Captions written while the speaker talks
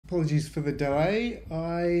apologies for the delay.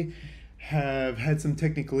 I have had some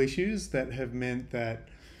technical issues that have meant that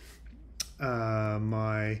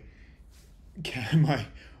my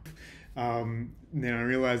then I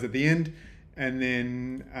realized at the end, and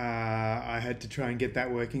then I had to try and get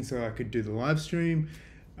that working so I could do the live stream.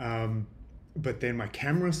 But then my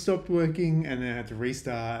camera stopped working, and then I had to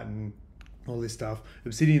restart and all this stuff.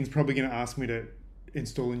 Obsidian's probably going to ask me to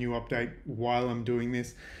install a new update while I'm doing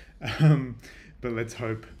this, but let's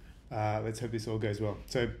hope this all goes well.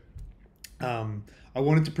 So I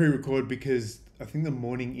wanted to pre-record because I think the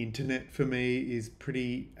morning internet for me is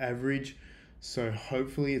pretty average, so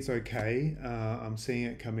hopefully it's okay. I'm seeing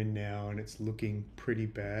it come in now and it's looking pretty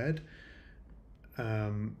bad.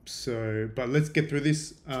 But let's get through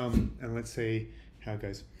this and let's see how it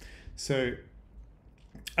goes. So,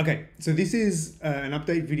 okay, so this is an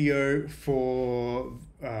update video for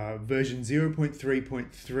version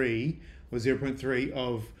 0.3.3 or 0.3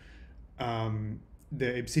 of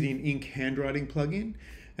the Obsidian Ink Handwriting plugin.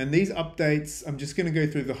 And these updates, I'm just going to go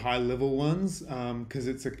through the high level ones because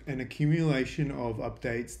it's an accumulation of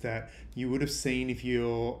updates that you would have seen if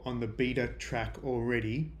you're on the beta track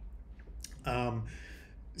already. But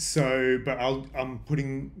I'm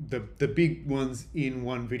putting the big ones in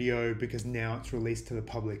one video because now it's released to the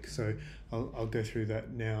public. So I'll go through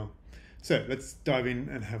that now. So let's dive in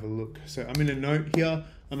and have a look. So I'm in a note here.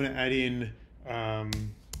 I'm going to add in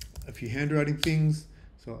a few handwriting things.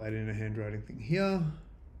 So I'll add in a handwriting thing here.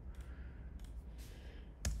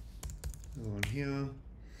 Another one here.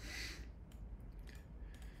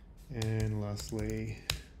 And lastly,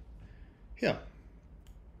 here.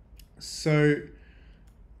 So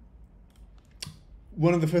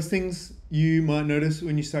one of the first things you might notice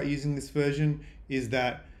when you start using this version is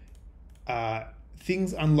that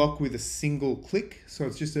things unlock with a single click. So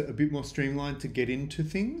it's just a bit more streamlined to get into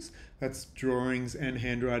things. That's drawings and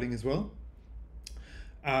handwriting as well.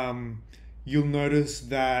 You'll notice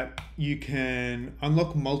that you can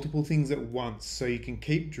unlock multiple things at once. So you can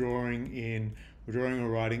keep drawing or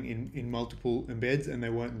writing in multiple embeds and they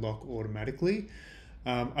won't lock automatically.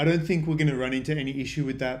 I don't think we're going to run into any issue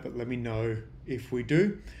with that, but let me know if we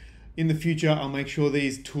do. In the future, I'll make sure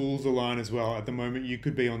these tools align as well. At the moment, you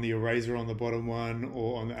could be on the eraser on the bottom one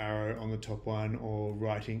or on the arrow on the top one or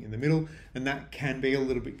writing in the middle, and that can be a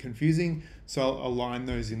little bit confusing. So I'll align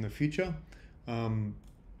those in the future,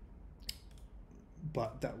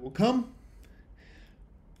 but that will come.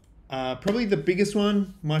 Probably the biggest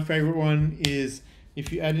one, my favorite one, is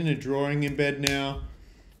if you add in a drawing embed now,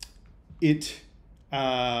 it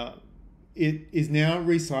is now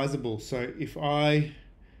resizable. So if I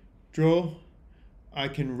draw, I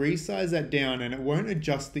can resize that down and it won't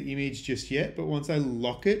adjust the image just yet, but once I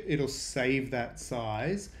lock it, it'll save that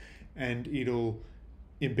size and it'll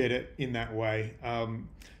embed it in that way.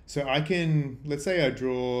 So I can, let's say I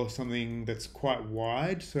draw something that's quite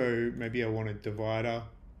wide, so maybe I want a divider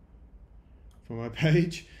for my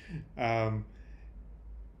page.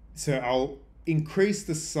 So I'll increase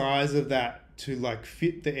the size of that to like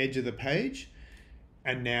fit the edge of the page,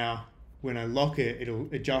 and now when I lock it, it'll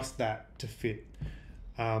adjust that to fit.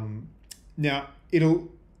 Now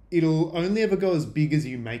it'll only ever go as big as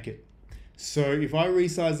you make it. So if I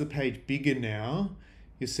resize the page bigger now,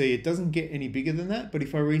 you'll see it doesn't get any bigger than that, but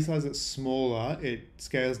if I resize it smaller, it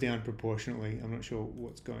scales down proportionately. I'm not sure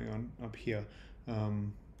what's going on up here.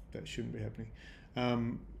 That shouldn't be happening.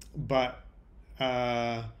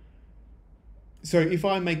 So if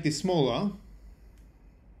I make this smaller,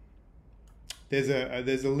 there's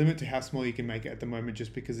a limit to how small you can make it at the moment,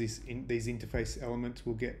 just because these interface elements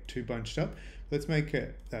will get too bunched up. Let's make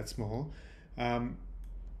it that small.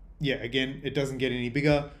 Yeah, again, it doesn't get any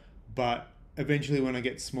bigger, but eventually when I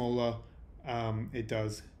get smaller, it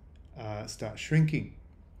does start shrinking.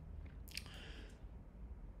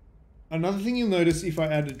 Another thing you'll notice if I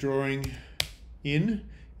add a drawing in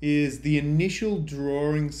is the initial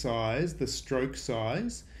drawing size, the stroke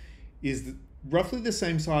size, is roughly the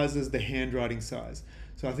same size as the handwriting size.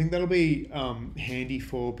 So I think that'll be handy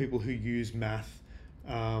for people who use math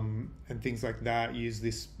and things like that, use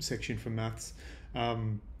this section for maths.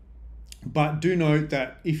 But do note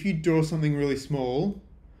that if you draw something really small,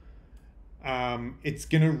 it's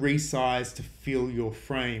going to resize to fill your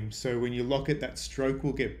frame. So when you lock it, that stroke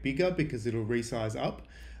will get bigger because it'll resize up.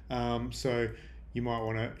 So you might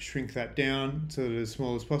want to shrink that down so that it's as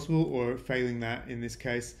small as possible, or failing that, in this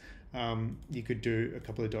case, you could do a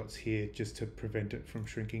couple of dots here just to prevent it from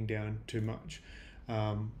shrinking down too much,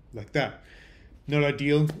 like that. Not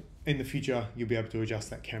ideal. In the future, you'll be able to adjust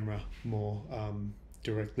that camera more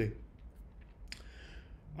directly.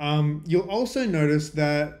 You'll also notice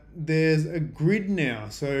that there's a grid now.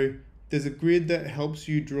 So there's a grid that helps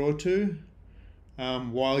you draw to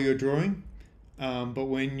while you're drawing. But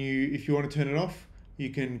if you want to turn it off, you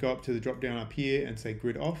can go up to the drop down up here and say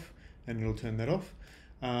grid off, and it'll turn that off.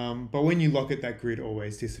 But when you lock it, that grid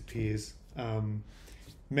always disappears.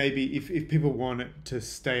 Maybe if people want it to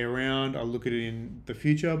stay around, I'll look at it in the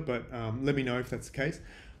future, but let me know if that's the case.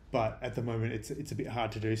 But at the moment, it's a bit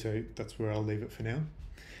hard to do, so that's where I'll leave it for now.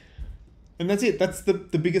 And that's it. That's the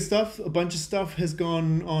bigger stuff. A bunch of stuff has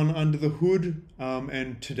gone on under the hood,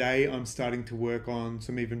 and today I'm starting to work on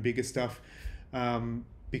some even bigger stuff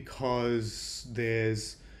because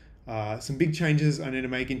there's some big changes I need to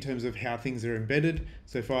make in terms of how things are embedded.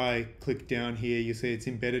 So if I click down here, you see it's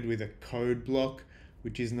embedded with a code block,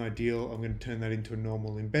 which isn't ideal. I'm going to turn that into a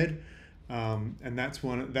normal embed. And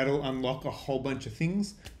that'll unlock a whole bunch of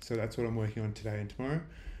things. So that's what I'm working on today and tomorrow.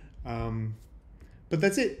 But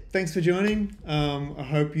that's it. Thanks for joining. I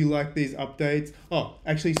hope you like these updates. Oh,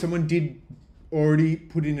 actually, someone did already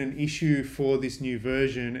put in an issue for this new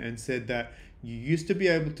version and said that you used to be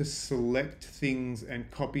able to select things and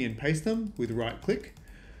copy and paste them with right click.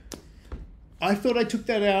 I thought I took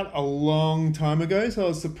that out a long time ago, so I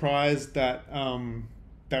was surprised that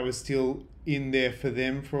that was still in there for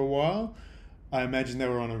them for a while. I imagine they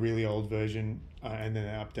were on a really old version and then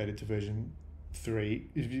they updated to version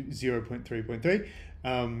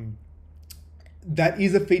 0.3.3. That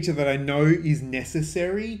is a feature that I know is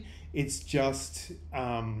necessary. It's just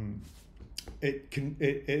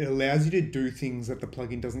it allows you to do things that the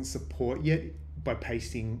plugin doesn't support yet by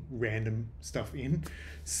pasting random stuff in.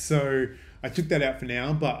 So I took that out for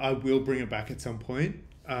now, but I will bring it back at some point.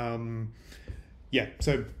 Yeah,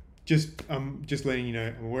 so just letting you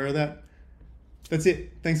know I'm aware of that. That's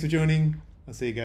it. Thanks for joining. I'll see you guys.